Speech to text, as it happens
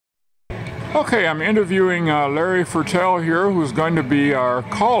Okay, I'm interviewing Larry Fertel here, who's going to be our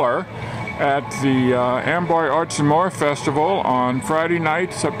caller at the Amboy Arts and More Festival on Friday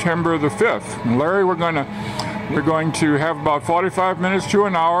night, September the 5th. And Larry, we're going to have about 45 minutes to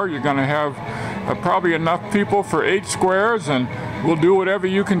an hour. You're going to have probably enough people for 8 squares, and we'll do whatever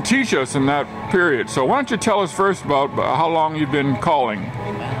you can teach us in that period. So why don't you tell us first about how long you've been calling?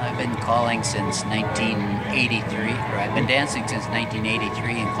 Well, I've been calling since 1983, or I've been dancing since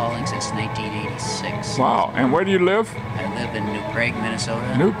 1983 and calling since 1986. Wow, and where do you live? I live in New Prague,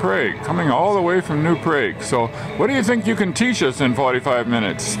 Minnesota. New Prague, coming all the way from New Prague. So what do you think you can teach us in 45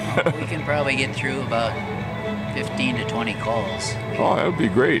 minutes? We can probably get through about 15 to 20 calls. Oh, that would be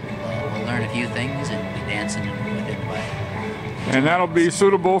great. We'll learn a few things and be dancing with it by... And that'll be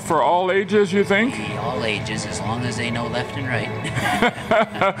suitable for all ages, you think? All ages, as long as they know left and right.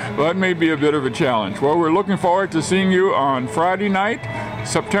 Well, that may be a bit of a challenge. Well, we're looking forward to seeing you on Friday night,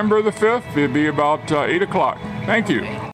 September the 5th. It'll be about 8 o'clock. Thank you.